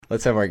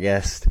let's have our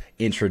guest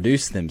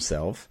introduce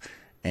themselves,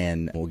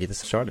 and we'll get this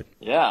started.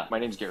 Yeah, my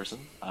name's Garrison.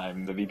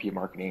 I'm the VP of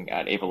Marketing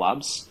at Ava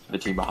Labs, the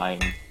team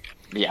behind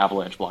the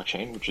Avalanche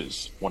blockchain, which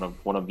is one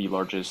of the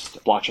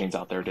largest blockchains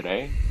out there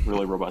today.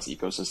 Really robust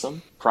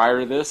ecosystem.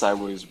 Prior to this, I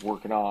was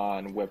working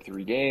on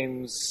Web3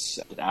 games,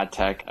 did ad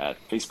tech at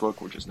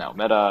Facebook, which is now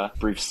Meta.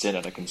 Brief stint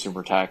at a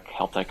consumer tech,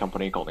 health tech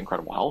company called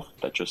Incredible Health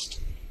that just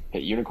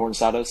hit unicorn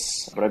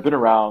status. But I've been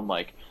around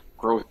like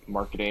growth,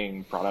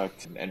 marketing,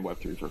 product, and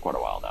Web3 for quite a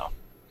while now.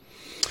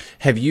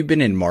 Have you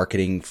been in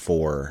marketing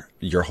for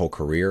your whole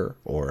career,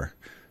 or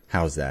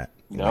how's that?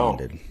 No,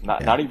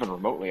 not even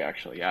remotely,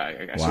 actually.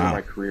 Yeah, I started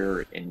my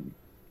career in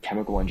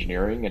chemical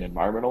engineering and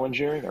environmental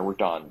engineering. I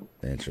worked on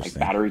like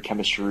battery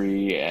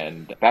chemistry,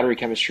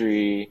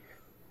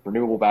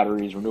 renewable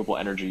batteries, renewable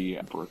energy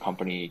for a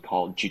company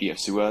called GDF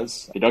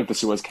Suez. They dug the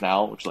Suez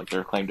Canal, which is like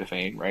their claim to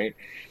fame, right?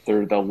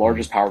 They're the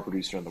largest power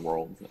producer in the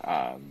world.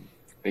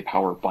 They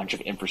power a bunch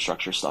of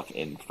infrastructure stuff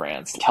in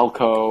France,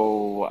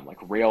 telco, like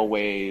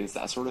railways,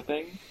 that sort of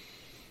thing.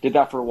 Did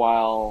that for a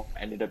while,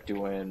 ended up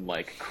doing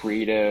like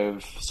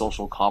creative,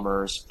 social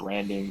commerce,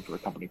 branding for a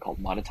company called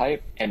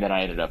Monotype. And then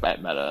I ended up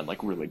at Meta and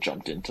like really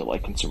jumped into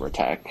like consumer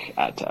tech,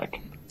 ad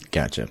tech.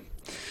 Gotcha.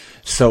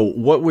 So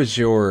let's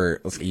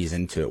ease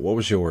into it. What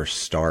was your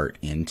start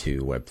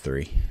into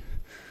Web3?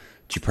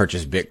 Did you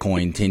purchase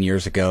Bitcoin 10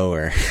 years ago,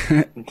 or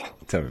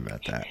tell me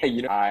about that?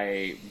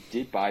 I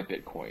did buy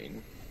Bitcoin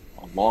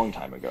a long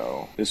time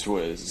ago. This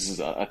is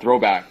a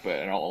throwback, but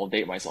and I'll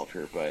date myself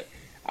here, but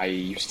I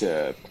used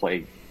to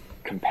play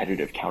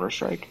competitive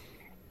Counter-Strike,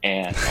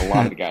 and a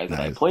lot of the guys that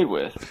I played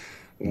with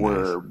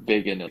were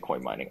big into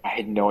coin mining. I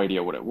had no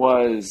idea what it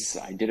was.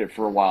 I did it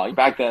for a while.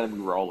 Back then,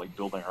 we were all like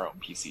building our own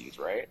PCs,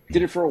 right?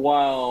 Did it for a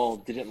while,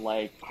 didn't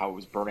like how it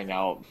was burning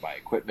out my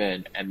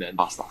equipment, and then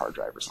lost the hard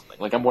drive or something.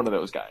 Like, I'm one of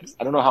those guys.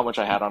 I don't know how much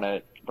I had on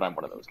it, but I'm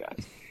one of those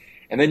guys.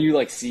 And then you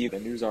like see the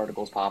news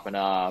articles popping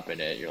up,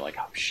 and you're like,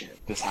 oh shit,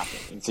 this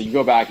happened. And so you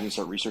go back and you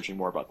start researching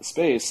more about the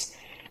space,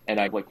 and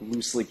I like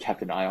loosely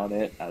kept an eye on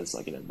it as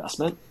like an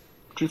investment,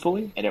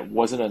 truthfully. And it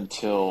wasn't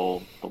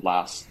until the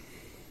last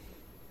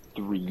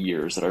 3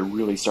 years that I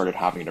really started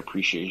having an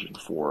appreciation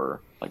for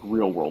like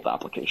real world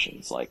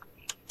applications, like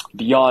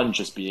beyond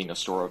just being a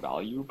store of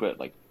value, but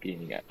like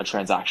being a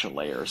transaction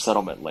layer,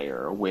 settlement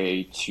layer, a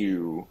way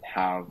to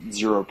have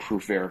zero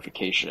proof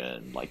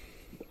verification, like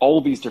all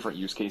of these different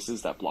use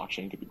cases that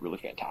blockchain could be really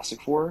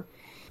fantastic for.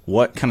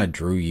 What kind of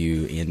drew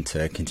you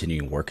into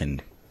continuing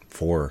working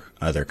for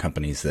other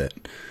companies that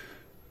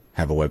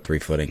have a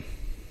Web3 footing?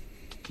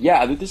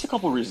 Yeah, there's a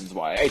couple of reasons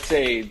why. I'd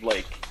say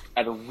like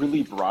at a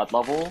really broad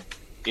level,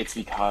 it's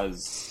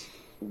because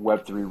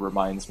Web3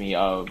 reminds me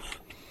of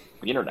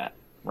the internet,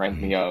 reminds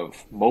me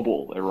of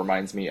mobile, it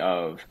reminds me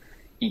of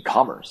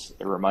e-commerce,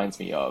 it reminds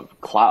me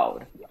of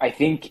cloud. I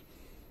think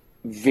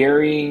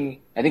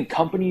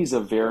companies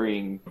of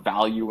varying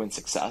value and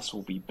success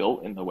will be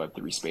built in the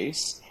Web3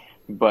 space,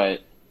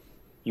 but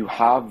you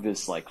have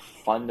this like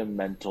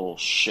fundamental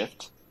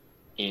shift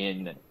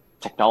in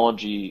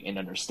technology, in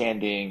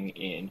understanding,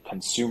 in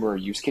consumer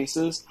use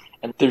cases,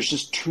 and there's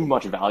just too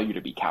much value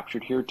to be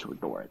captured here to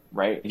ignore it,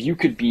 right? If you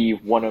could be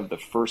one of the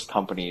first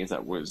companies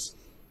that was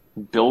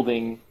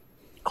building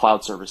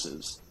cloud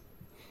services,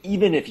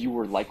 even if you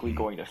were likely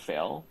going to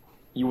fail,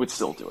 you would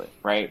still do it,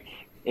 right?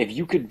 If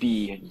you could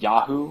be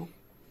Yahoo,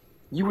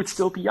 you would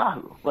still be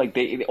Yahoo. Like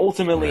they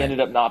ultimately ended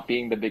up not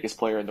being the biggest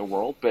player in the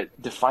world, but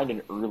defined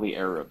an early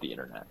era of the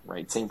internet,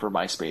 right? Same for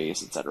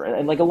MySpace, et cetera.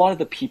 And like a lot of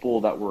the people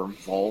that were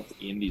involved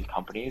in these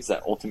companies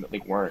that ultimately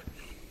weren't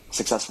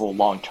successful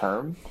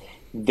long-term,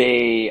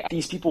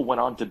 these people went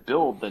on to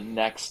build the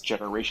next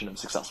generation of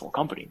successful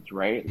companies,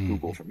 right? Mm-hmm.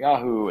 Google from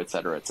Yahoo, et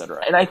cetera, et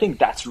cetera. And I think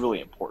that's really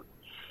important.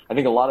 I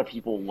think a lot of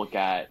people look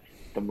at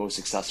the most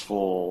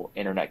successful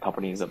internet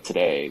companies of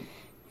today,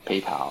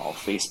 PayPal,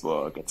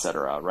 Facebook, et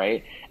cetera,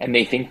 right? And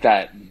they think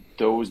that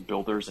those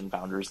builders and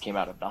founders came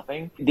out of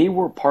nothing. They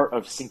were part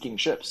of sinking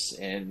ships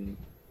in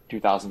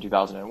 2000,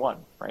 2001,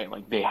 right?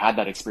 Like they had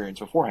that experience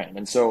beforehand.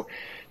 And so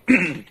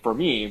for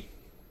me,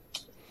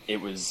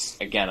 it was,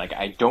 again, like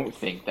I don't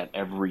think that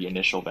every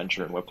initial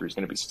venture in Web3 is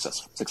going to be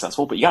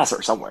successful, but you got to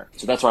start somewhere.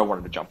 So that's why I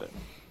wanted to jump in.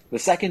 The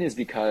second is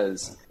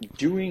because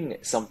doing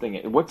something,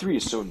 Web3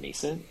 is so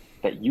nascent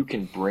that you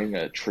can bring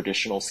a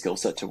traditional skill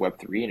set to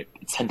Web3 and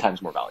it's 10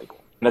 times more valuable.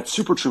 And that's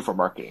super true for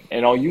marketing.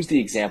 And I'll use the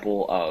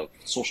example of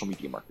social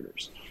media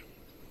marketers.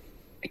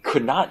 I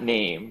could not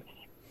name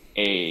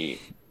a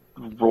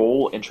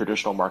role in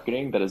traditional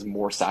marketing that is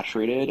more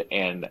saturated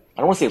and I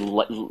don't want to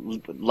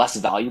say less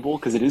valuable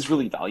because it is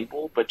really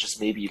valuable, but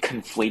just maybe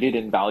conflated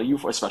in value,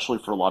 especially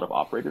for a lot of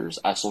operators,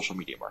 as social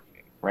media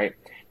marketing, right?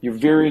 You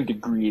have varying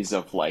degrees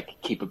of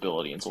like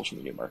capability in social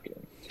media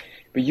marketing.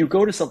 But you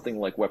go to something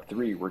like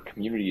Web3 where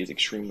community is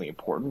extremely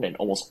important and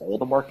almost all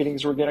the marketing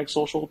is organic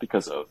social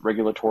because of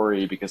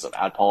regulatory, because of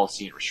ad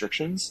policy and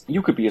restrictions.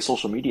 You could be a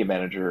social media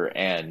manager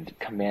and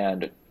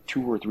command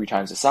 2 or 3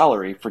 times the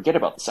salary. Forget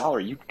about the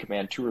salary. You can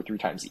command 2 or 3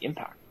 times the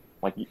impact.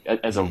 Like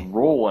as a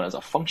role and as a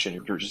function,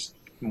 you're just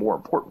more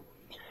important.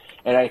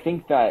 And I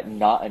think that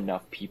not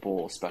enough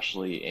people,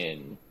 especially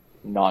in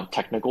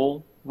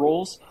non-technical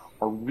roles,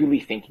 are really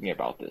thinking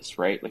about this,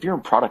 right? If you're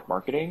in product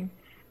marketing,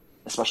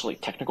 especially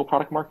technical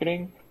product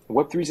marketing,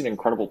 Web3 is an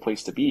incredible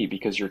place to be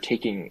because you're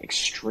taking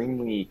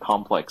extremely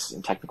complex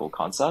and technical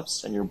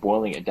concepts and you're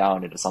boiling it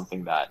down into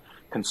something that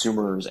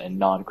consumers and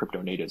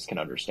non-crypto natives can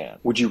understand.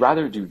 Would you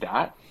rather do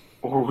that?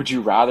 Or would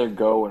you rather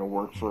go and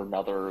work for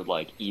another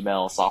like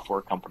email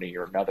software company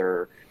or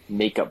another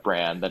makeup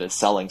brand that is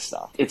selling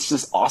stuff? It's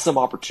just awesome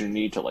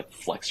opportunity to like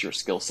flex your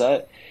skill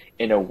set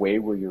in a way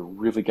where you're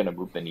really going to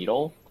move the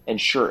needle. And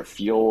sure, it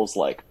feels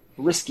like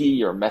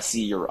risky or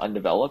messy or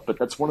undeveloped, but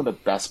that's one of the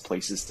best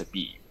places to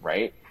be,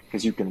 right?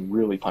 Because you can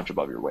really punch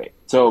above your weight.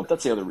 So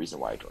that's the other reason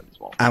why I joined as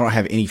well. I don't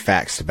have any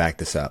facts to back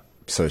this up,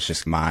 so it's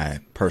just my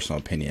personal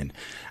opinion.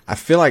 I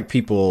feel like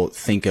people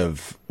think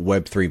of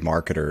Web3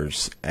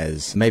 marketers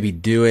as maybe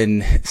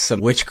doing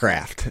some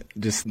witchcraft.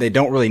 Just they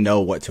don't really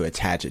know what to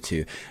attach it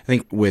to. I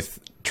think with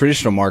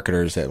traditional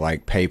marketers at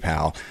like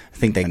PayPal, I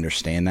think they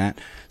understand that.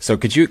 So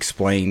could you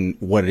explain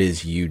what it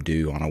is you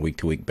do on a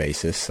week-to-week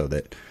basis so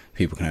that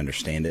people can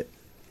understand it?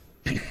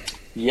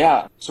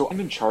 Yeah, so I'm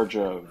in charge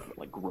of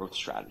like growth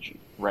strategy,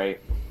 right?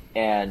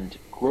 And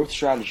growth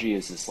strategy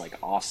is this like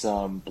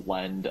awesome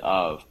blend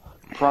of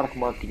product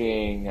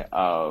marketing,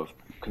 of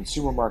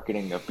consumer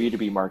marketing, of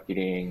B2B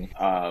marketing,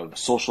 of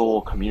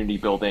social community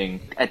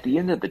building. At the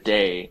end of the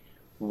day,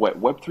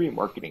 what Web3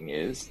 marketing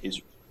is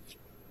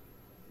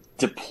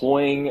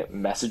deploying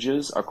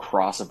messages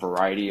across a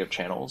variety of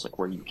channels, like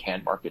where you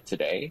can market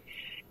today,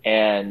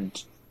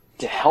 and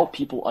to help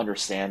people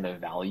understand the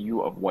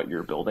value of what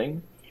you're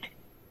building.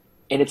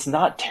 And it's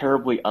not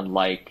terribly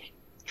unlike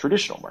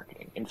traditional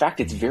marketing. In fact,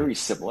 it's very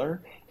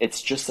similar.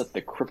 It's just that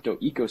the crypto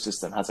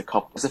ecosystem has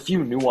there's a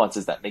few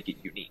nuances that make it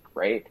unique,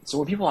 right? So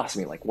when people ask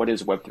me like, what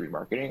is Web3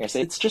 marketing? I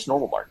say it's just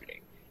normal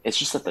marketing. It's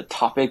just that the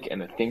topic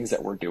and the things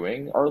that we're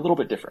doing are a little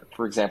bit different.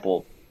 For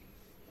example,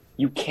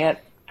 you can't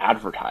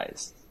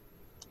advertise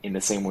in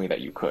the same way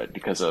that you could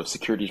because of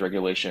securities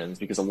regulations,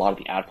 because a lot of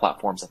the ad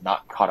platforms have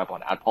not caught up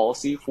on ad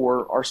policy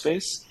for our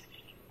space.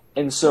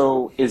 And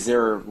so is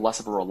there less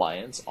of a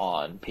reliance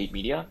on paid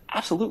media?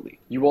 Absolutely.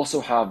 You also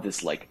have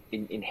this like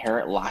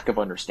inherent lack of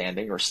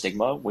understanding or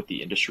stigma with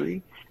the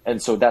industry.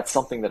 And so that's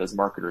something that as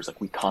marketers, like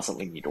we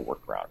constantly need to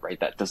work around, right?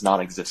 That does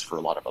not exist for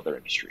a lot of other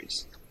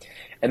industries.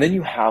 And then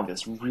you have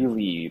this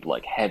really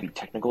like heavy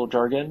technical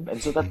jargon.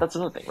 And so that's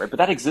another thing, right? But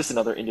that exists in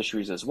other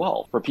industries as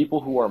well. For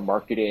people who are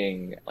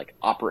marketing like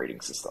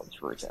operating systems,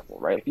 for example,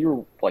 right? If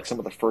you're like some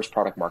of the first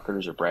product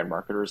marketers or brand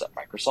marketers at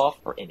Microsoft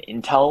or in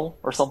Intel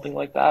or something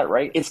like that,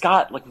 right? It's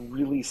got like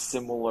really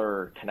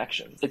similar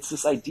connections. It's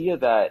this idea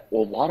that a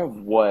lot of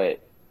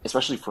what,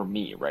 especially for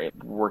me, right,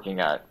 working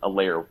at a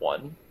layer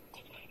one,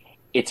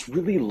 it's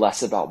really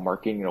less about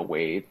marketing in a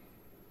way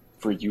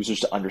for users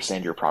to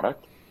understand your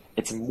product.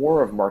 It's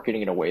more of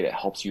marketing in a way that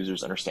helps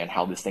users understand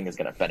how this thing is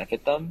going to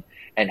benefit them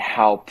and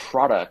how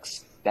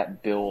products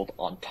that build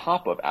on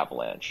top of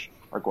Avalanche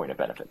are going to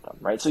benefit them,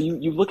 right? So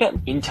you look at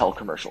Intel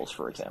commercials,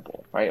 for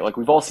example, right? Like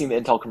we've all seen the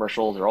Intel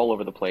commercials. They're all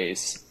over the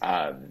place.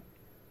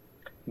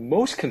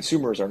 Most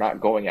consumers are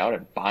not going out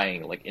and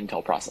buying like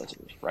Intel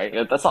processors,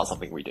 right? That's not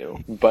something we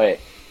do.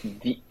 But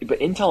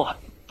Intel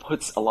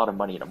puts a lot of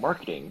money into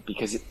marketing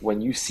because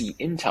when you see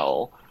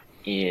Intel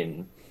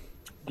in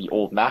the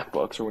old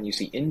MacBooks or when you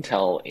see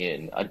Intel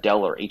in a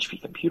Dell or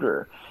HP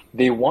computer,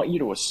 they want you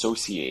to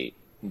associate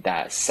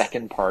that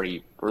second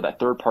party or that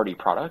third party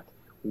product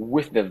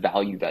with the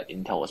value that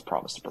Intel has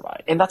promised to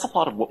provide. And that's a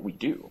lot of what we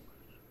do,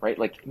 right?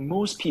 Like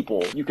most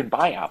people, you can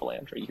buy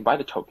Avalanche, right? You can buy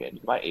the token, you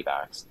can buy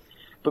AVAX,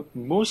 but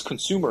most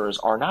consumers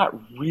are not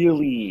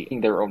really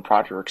in their own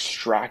project or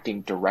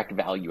extracting direct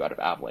value out of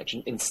Avalanche.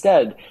 And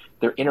instead,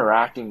 they're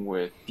interacting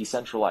with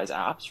decentralized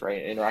apps,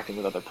 right? Interacting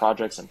with other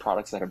projects and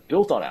products that are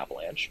built on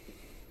Avalanche.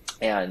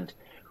 And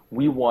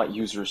we want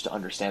users to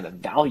understand the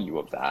value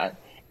of that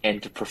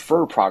and to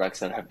prefer products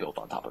that have built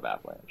on top of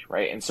Avalanche,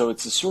 right? And so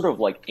it's a sort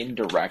of like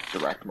indirect,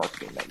 direct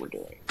marketing that we're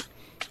doing.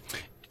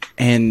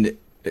 And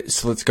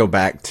so let's go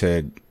back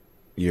to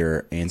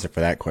your answer for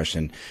that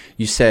question.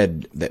 You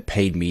said that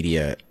paid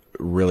media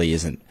really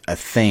isn't a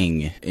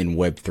thing in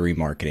Web3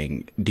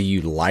 marketing. Do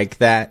you like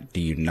that? Do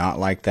you not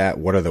like that?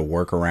 What are the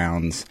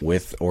workarounds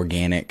with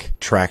organic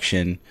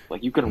traction?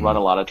 Like you can run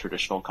a lot of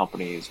traditional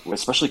companies,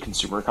 especially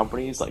consumer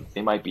companies, like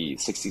they might be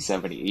 60,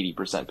 70,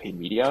 80% paid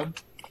media.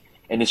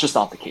 And it's just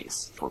not the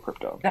case for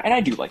crypto. And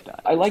I do like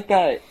that. I like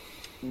that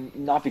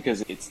not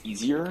because it's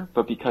easier,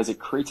 but because it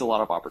creates a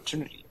lot of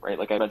opportunity, right?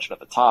 Like I mentioned at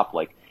the top,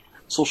 like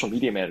social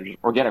media managers,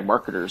 organic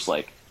marketers,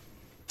 like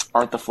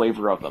aren't the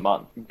flavor of the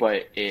month,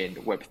 but in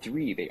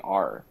Web3 they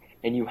are.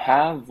 And you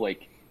have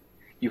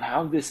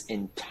this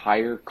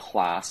entire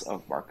class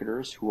of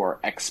marketers who are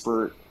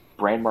expert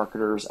brand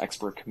marketers,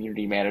 expert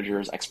community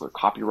managers, expert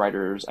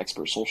copywriters,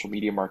 expert social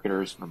media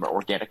marketers from an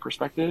organic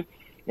perspective.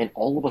 And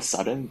all of a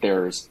sudden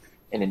there's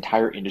an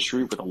entire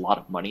industry with a lot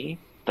of money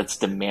that's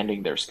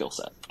demanding their skill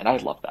set. And I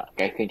love that.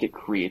 I think it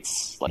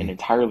creates like an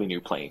entirely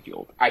new playing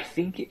field. I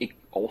think it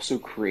also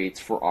creates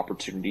for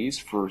opportunities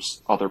for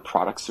other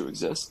products to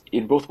exist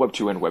in both Web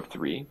 2 and Web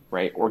 3,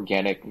 right?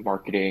 Organic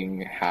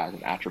marketing has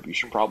an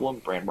attribution problem.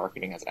 Brand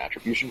marketing has an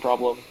attribution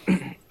problem.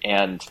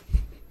 And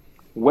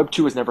Web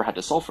 2 has never had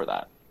to solve for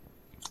that,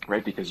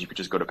 right? Because you could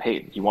just go to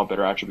paid. You want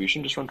better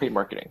attribution, just run paid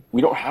marketing.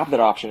 We don't have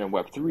that option in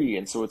Web 3.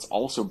 And so it's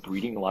also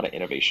breeding a lot of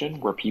innovation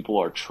where people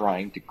are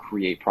trying to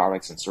create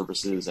products and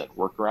services and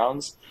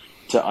workarounds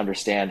to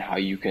understand how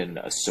you can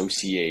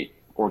associate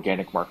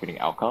organic marketing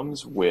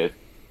outcomes with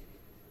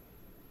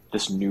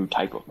this new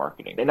type of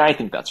marketing. And I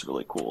think that's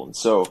really cool. And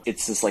so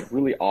it's this like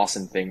really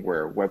awesome thing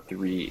where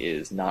Web3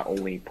 is not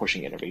only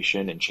pushing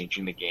innovation and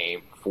changing the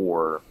game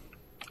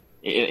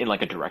in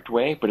like a direct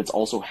way, but it's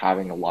also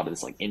having a lot of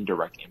this like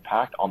indirect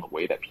impact on the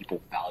way that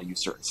people value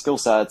certain skill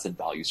sets and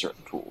value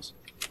certain tools.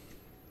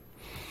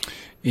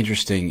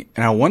 Interesting.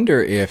 And I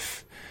wonder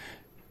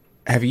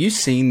have you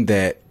seen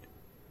that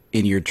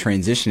in your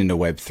transition into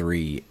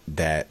Web3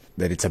 that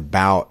it's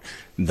about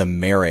the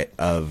merit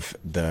of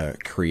the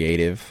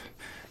creative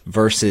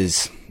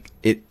versus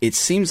it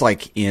seems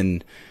like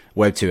in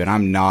Web 2, and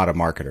I'm not a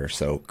marketer,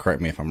 so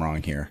correct me if I'm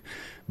wrong here,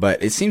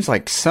 but it seems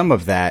like some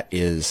of that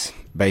is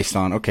based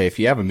on, okay, if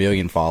you have 1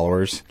 million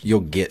followers, you'll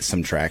get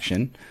some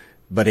traction.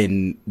 But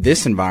in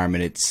this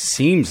environment, it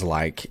seems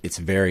like it's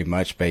very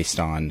much based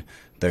on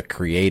the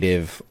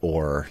creative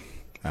or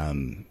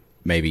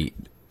maybe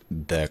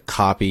the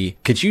copy.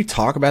 Could you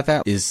talk about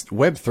that? Is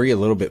Web3 a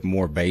little bit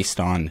more based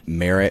on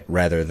merit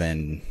rather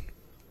than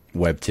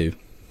Web 2?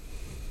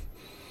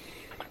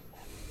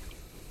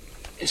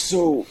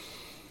 So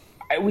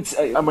I would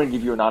say, I'm going to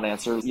give you a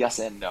non-answer, yes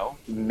and no.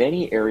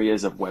 Many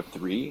areas of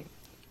Web3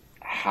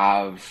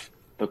 have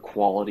the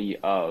quality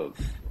of,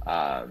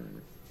 I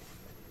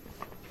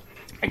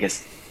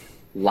guess,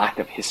 lack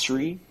of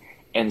history.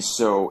 And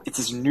so it's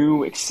this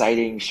new,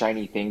 exciting,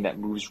 shiny thing that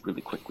moves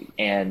really quickly.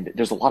 And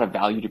there's a lot of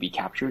value to be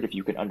captured if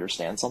you can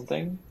understand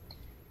something.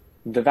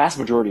 The vast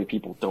majority of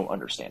people don't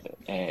understand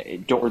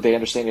it, or they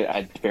understand it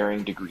at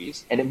varying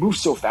degrees. And it moves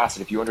so fast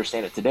that if you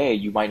understand it today,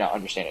 you might not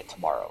understand it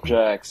tomorrow.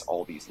 Projects,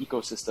 all these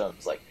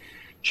ecosystems, like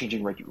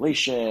changing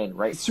regulation,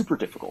 right? It's super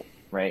difficult,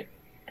 right?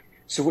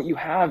 So what you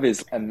have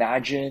is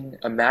imagine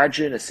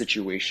a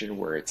situation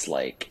where it's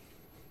like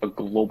a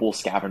global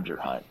scavenger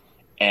hunt,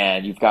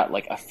 and you've got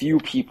like a few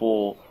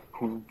people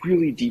who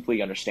really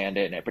deeply understand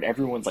it, but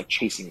everyone's like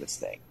chasing this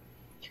thing.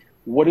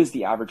 What does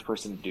the average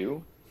person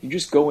do? You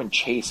just go and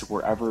chase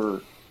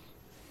wherever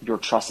your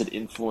trusted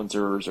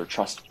influencers or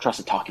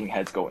trusted talking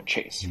heads go and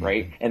chase,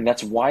 right? And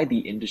that's why the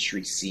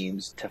industry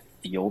seems to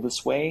feel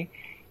this way,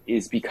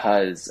 is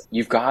because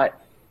you've got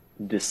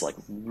this like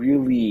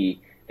really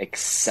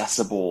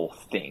accessible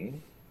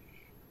thing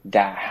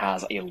that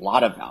has a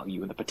lot of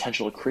value and the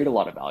potential to create a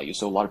lot of value.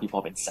 So a lot of people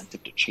have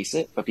incentive to chase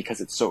it, but because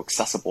it's so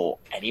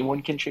accessible,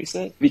 anyone can chase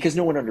it. Because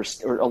no one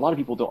or a lot of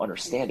people don't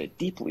understand it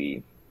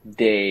deeply,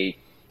 they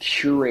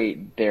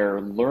curate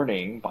their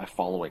learning by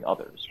following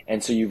others.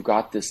 And so you've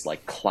got this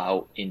like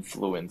clout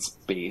influence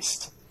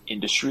based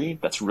industry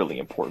that's really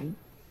important.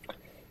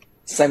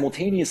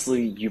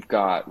 Simultaneously, you've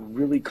got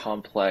really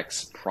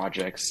complex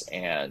projects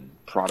and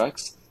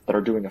products that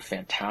are doing a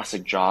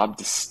fantastic job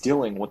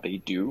distilling what they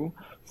do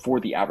for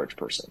the average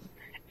person.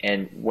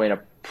 And when a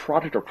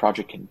product or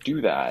project can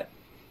do that,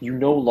 you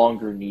no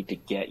longer need to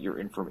get your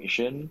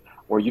information,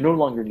 or you no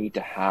longer need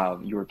to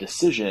have your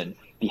decision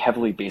be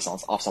heavily based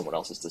off someone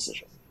else's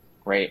decision,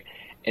 right?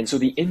 And so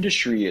the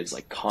industry is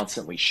like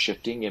constantly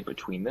shifting in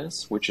between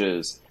this, which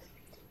is,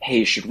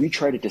 hey, should we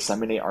try to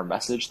disseminate our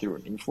message through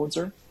an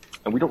influencer?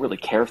 And we don't really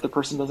care if the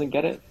person doesn't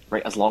get it,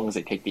 right? As long as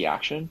they take the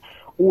action.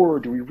 Or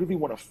do we really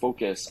want to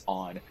focus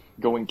on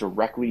going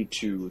directly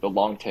to the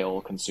long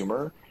tail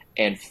consumer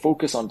and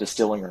focus on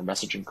distilling our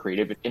message and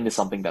creative into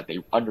something that they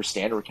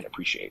understand or can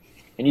appreciate?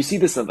 And you see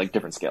this at like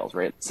different scales,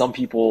 right? Some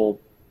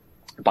people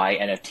buy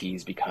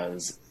NFTs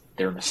because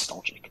they're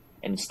nostalgic.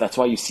 And so that's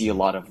why you see a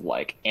lot of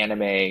like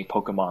anime,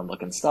 Pokemon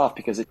looking stuff,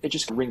 because it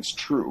just rings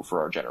true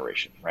for our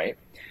generation, right?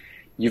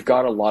 You've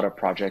got a lot of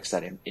projects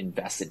that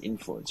invest in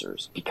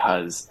influencers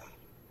because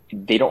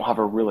they don't have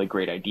a really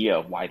great idea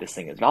of why this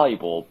thing is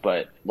valuable.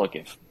 But look,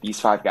 if these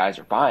 5 guys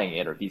are buying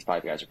it or these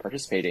 5 guys are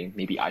participating,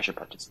 maybe I should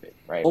participate,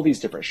 right? All these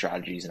different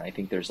strategies. And I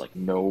think there's like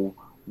no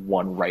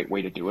one right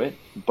way to do it,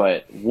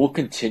 but we'll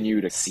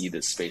continue to see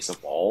this space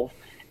evolve,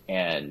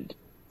 and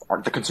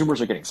the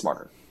consumers are getting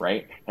smarter,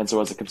 right? And so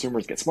as the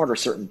consumers get smarter,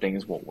 certain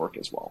things won't work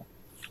as well.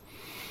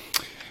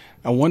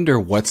 I wonder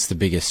what's the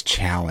biggest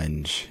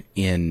challenge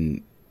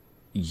in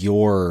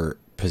your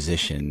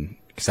position,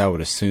 because I would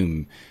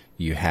assume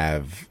you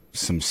have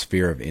some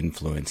sphere of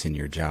influence in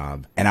your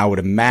job. And I would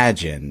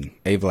imagine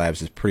Ava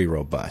Labs is pretty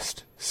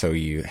robust. So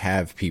you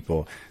have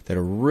people that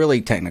are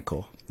really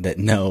technical, that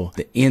know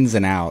the ins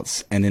and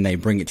outs, and then they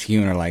bring it to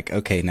you and are like,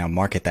 okay, now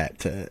market that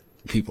to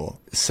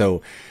people.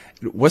 So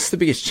what's the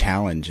biggest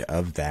challenge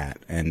of that?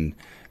 And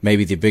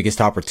maybe the biggest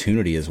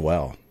opportunity as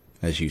well,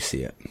 as you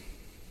see it?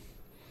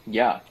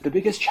 Yeah, the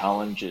biggest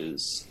challenge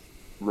is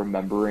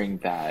remembering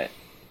that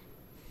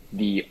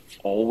the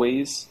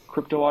always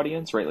crypto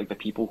audience, right? Like the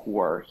people who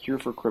are here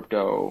for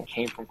crypto,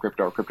 came from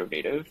crypto, or crypto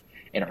native,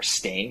 and are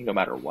staying no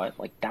matter what,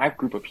 like that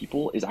group of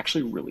people is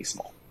actually really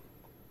small,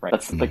 right?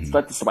 That's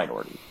the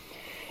minority.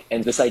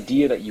 And this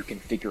idea that you can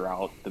figure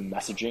out the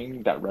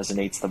messaging that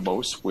resonates the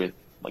most with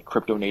like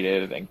crypto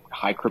native and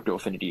high crypto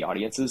affinity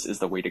audiences is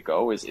the way to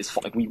go is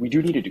like we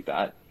do need to do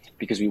that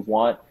because we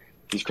want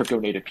these crypto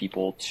native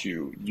people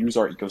to use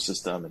our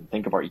ecosystem and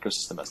think of our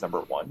ecosystem as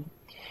number one.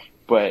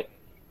 But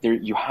there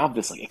you have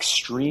this like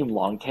extreme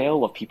long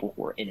tail of people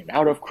who are in and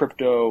out of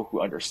crypto,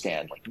 who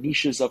understand like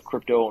niches of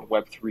crypto and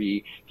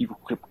Web3, people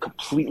who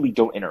completely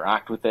don't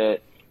interact with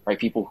it, right?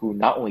 People who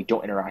not only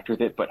don't interact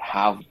with it, but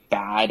have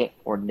bad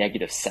or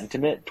negative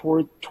sentiment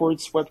towards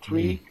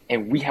Web3.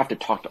 And we have to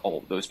talk to all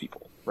of those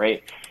people,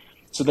 right?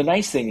 So the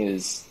nice thing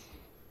is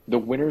the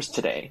winners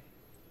today,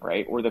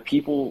 right? Or the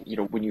people, you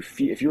know, when you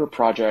feel, if you're a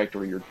project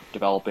or you're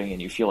developing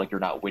and you feel like you're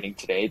not winning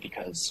today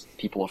because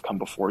people have come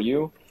before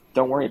you,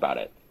 don't worry about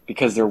it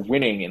because they're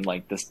winning in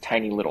like this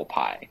tiny little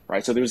pie,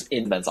 right? So there's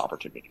immense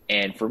opportunity.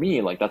 And for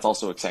me, like that's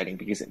also exciting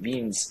because it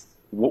means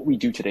what we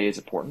do today is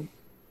important,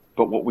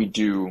 but what we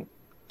do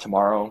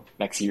tomorrow,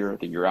 next year,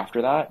 the year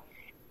after that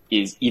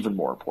is even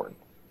more important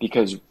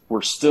because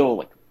we're still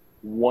like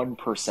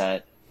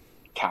 1%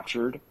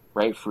 captured,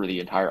 right, for the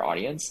entire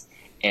audience.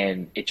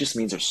 And it just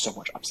means there's so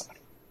much upside.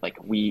 Like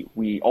we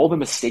all the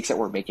mistakes that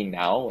we're making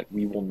now, like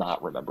we will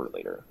not remember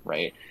later,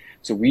 right?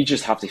 So we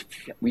just have to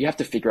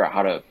figure out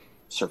how to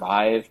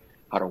survive,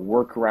 how to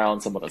work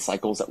around some of the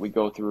cycles that we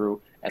go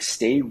through, and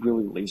stay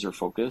really laser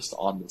focused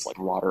on this like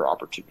broader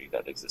opportunity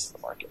that exists in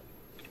the market.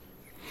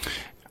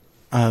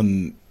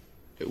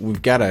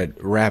 We've got to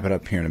wrap it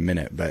up here in a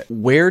minute, but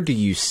where do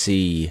you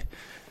see,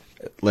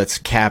 let's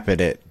cap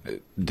it at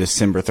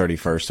December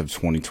 31st of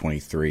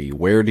 2023.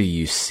 Where do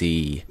you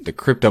see the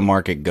crypto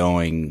market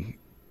going,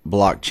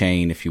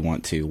 blockchain, if you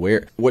want to?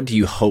 What do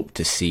you hope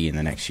to see in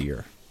the next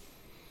year?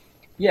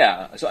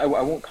 Yeah, so I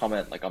won't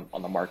comment like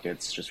on the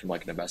markets just from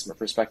like an investment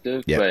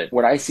perspective, but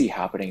what I see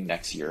happening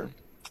next year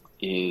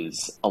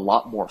is a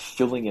lot more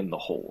filling in the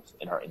holes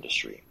in our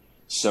industry.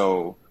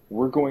 So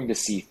we're going to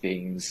see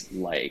things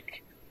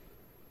like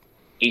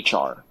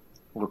HR,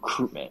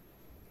 recruitment,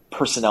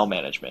 personnel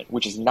management,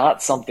 which is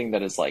not something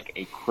that is like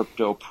a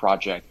crypto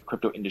project,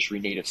 crypto industry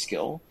native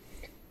skill.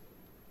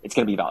 It's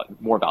going to be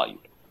more valued,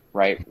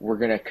 right? We're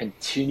going to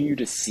continue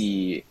to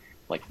see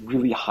like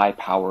really high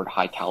powered,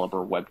 high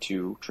caliber Web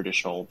 2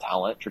 traditional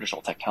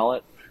tech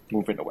talent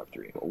move into Web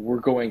 3. We're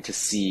going to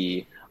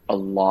see a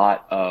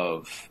lot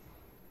of,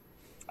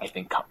 I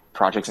think,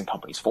 projects and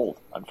companies fold,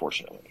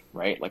 unfortunately,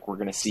 right? Like we're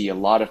going to see a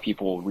lot of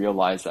people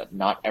realize that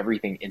not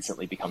everything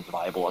instantly becomes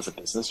viable as a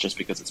business just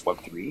because it's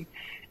Web3.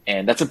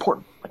 And that's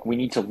important. Like we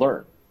need to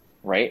learn,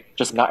 right?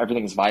 Just not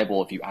everything is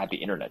viable if you add the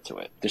internet to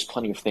it. There's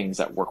plenty of things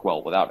that work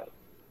well without it.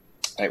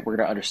 Right? We're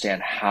going to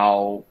understand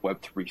how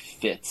Web3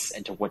 fits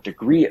and to what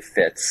degree it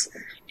fits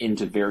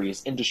into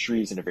various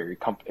industries, into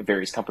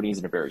various companies,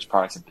 into various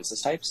products and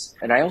business types.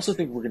 And I also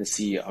think we're going to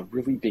see a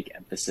really big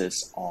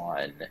emphasis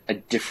on a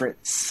different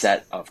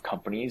set of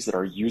companies that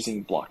are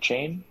using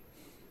blockchain,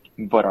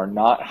 but are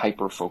not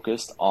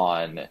hyper-focused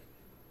on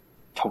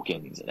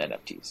tokens and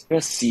NFTs. We're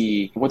going to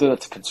see whether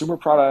that's a consumer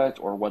product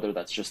or whether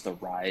that's just the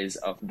rise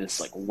of this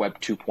like Web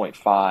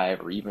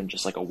 2.5 or even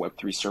just like a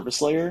Web3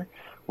 service layer.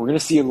 We're going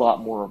to see a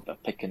lot more of the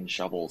pick and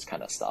shovels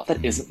kind of stuff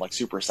that isn't like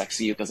super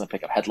sexy. It doesn't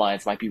pick up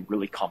headlines, might be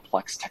really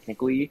complex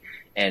technically,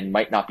 and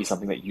might not be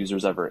something that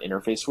users ever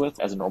interface with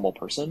as a normal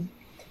person,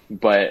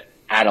 but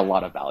add a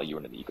lot of value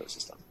into the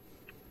ecosystem.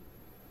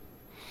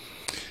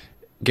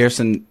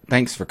 Garrison,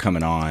 thanks for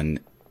coming on.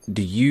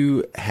 Do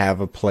you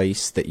have a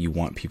place that you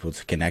want people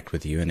to connect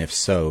with you? And if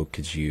so,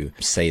 could you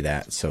say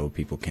that so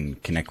people can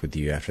connect with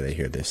you after they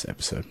hear this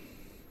episode?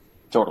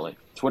 Totally.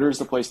 Twitter is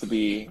the place to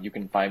be. You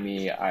can find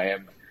me. I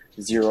am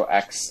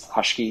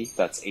 0xhushky.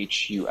 That's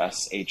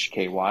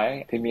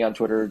HUSHKY. Ping me on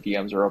Twitter.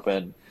 DMs are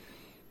open.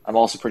 I'm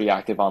also pretty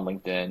active on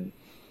LinkedIn.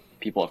 If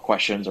people have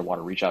questions or want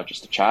to reach out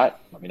just to chat,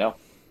 let me know.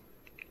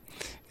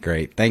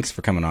 Great. Thanks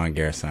for coming on,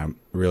 Garrison.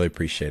 I really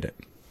appreciate it.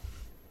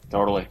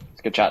 Totally. It's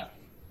a good chat.